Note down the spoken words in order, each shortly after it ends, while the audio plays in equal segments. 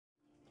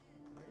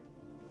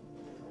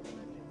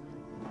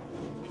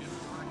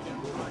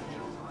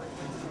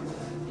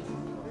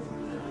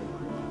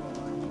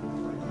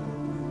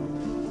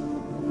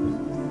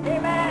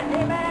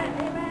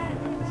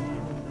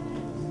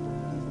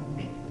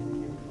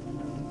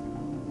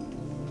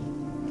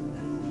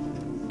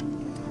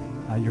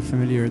You're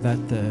familiar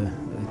that the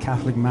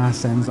Catholic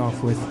Mass ends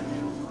off with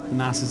 "The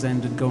Mass is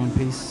ended, go in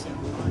peace."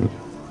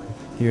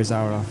 Here's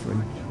our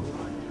offering.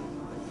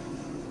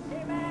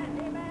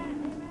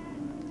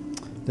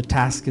 The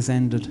task is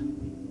ended.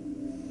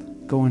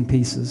 Go in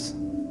pieces.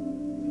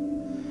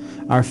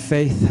 Our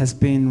faith has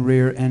been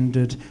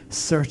rear-ended,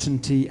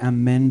 certainty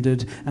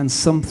amended, and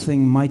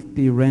something might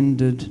be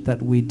rendered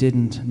that we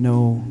didn't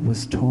know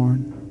was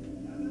torn.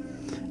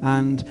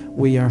 And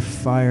we are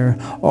fire,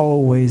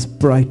 always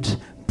bright,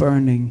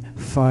 burning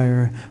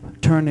fire,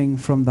 turning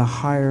from the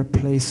higher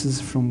places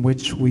from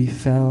which we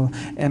fell,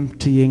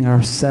 emptying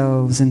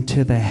ourselves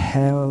into the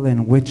hell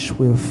in which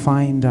we'll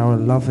find our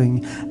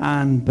loving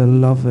and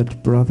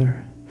beloved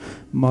brother,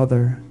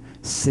 mother,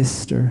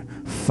 sister,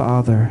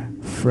 father,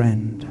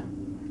 friend.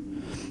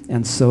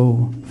 And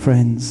so,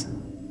 friends,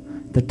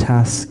 the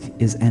task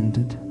is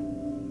ended.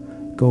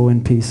 Go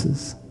in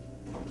pieces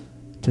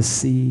to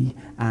see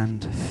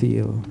and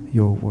feel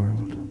your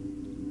world.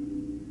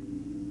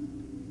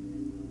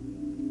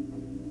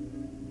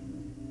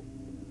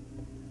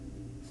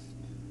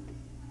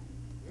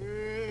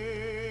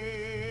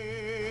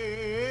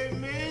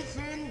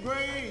 Amazing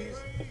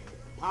grace,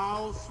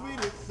 how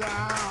sweet it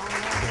sounds.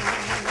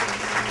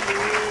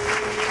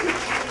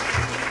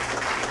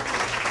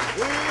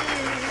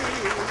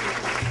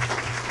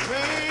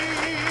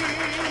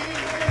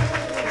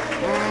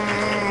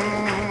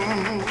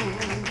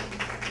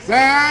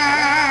 Sound